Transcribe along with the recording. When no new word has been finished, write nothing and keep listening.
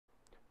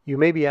You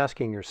may be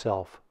asking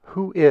yourself,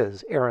 who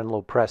is Aaron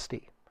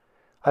Lopresti?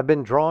 I've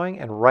been drawing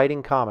and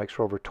writing comics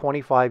for over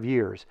 25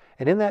 years,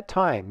 and in that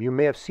time you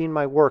may have seen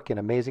my work in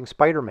Amazing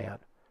Spider-Man,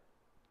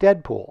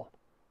 Deadpool,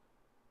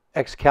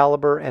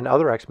 Excalibur and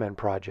other X-Men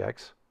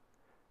projects,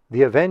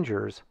 The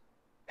Avengers,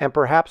 and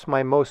perhaps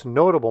my most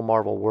notable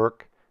Marvel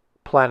work,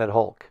 Planet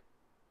Hulk.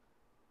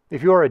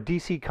 If you are a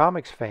DC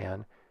Comics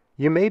fan,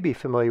 you may be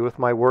familiar with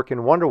my work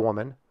in Wonder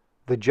Woman,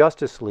 the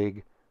Justice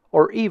League,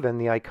 or even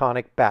the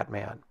iconic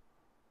Batman.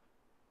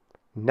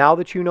 Now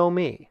that you know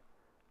me,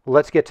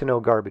 let's get to know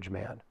Garbage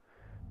Man.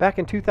 Back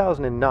in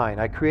 2009,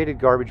 I created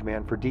Garbage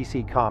Man for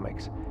DC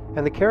Comics,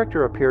 and the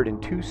character appeared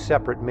in two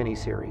separate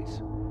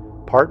miniseries,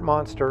 part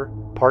monster,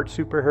 part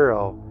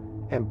superhero,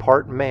 and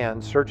part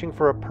man searching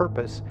for a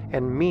purpose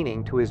and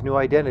meaning to his new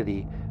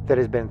identity that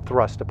has been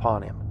thrust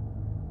upon him.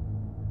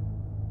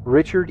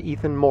 Richard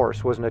Ethan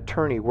Morse was an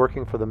attorney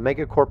working for the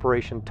mega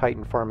corporation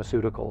Titan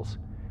Pharmaceuticals.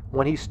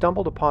 When he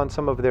stumbled upon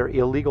some of their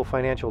illegal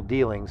financial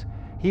dealings,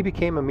 he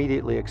became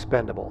immediately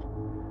expendable.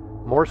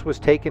 Morse was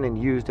taken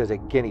and used as a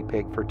guinea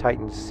pig for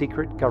Titan's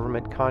secret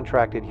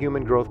government-contracted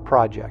human growth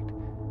project.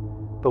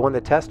 But when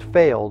the test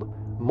failed,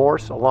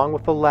 Morse, along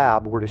with the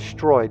lab, were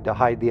destroyed to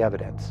hide the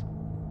evidence.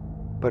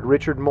 But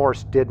Richard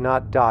Morse did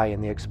not die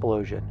in the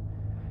explosion.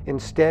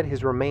 Instead,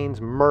 his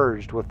remains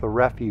merged with the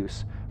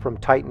refuse from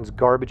Titan's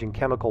garbage and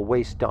chemical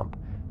waste dump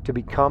to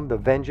become the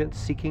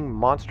vengeance-seeking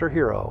monster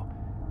hero,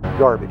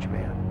 Garbage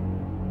Man.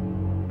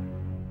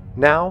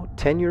 Now,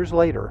 10 years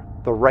later,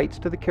 the rights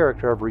to the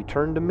character have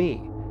returned to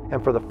me,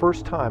 and for the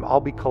first time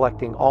I'll be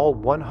collecting all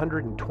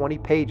 120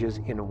 pages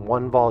in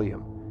one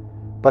volume.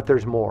 But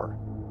there's more.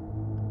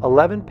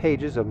 11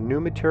 pages of new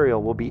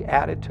material will be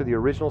added to the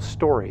original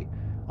story,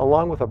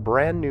 along with a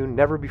brand new,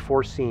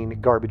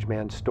 never-before-seen Garbage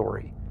Man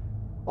story.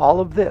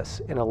 All of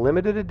this in a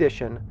limited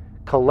edition,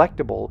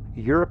 collectible,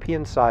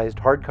 European-sized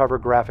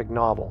hardcover graphic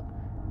novel.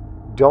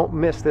 Don't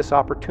miss this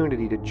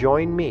opportunity to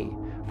join me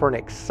for an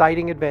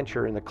exciting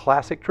adventure in the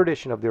classic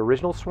tradition of the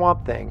original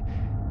Swamp Thing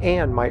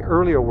and my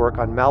earlier work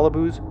on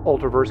Malibu's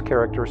Ultraverse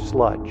character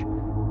Sludge.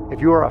 If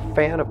you are a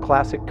fan of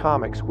classic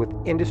comics with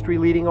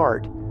industry-leading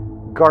art,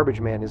 Garbage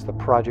Man is the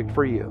project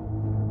for you.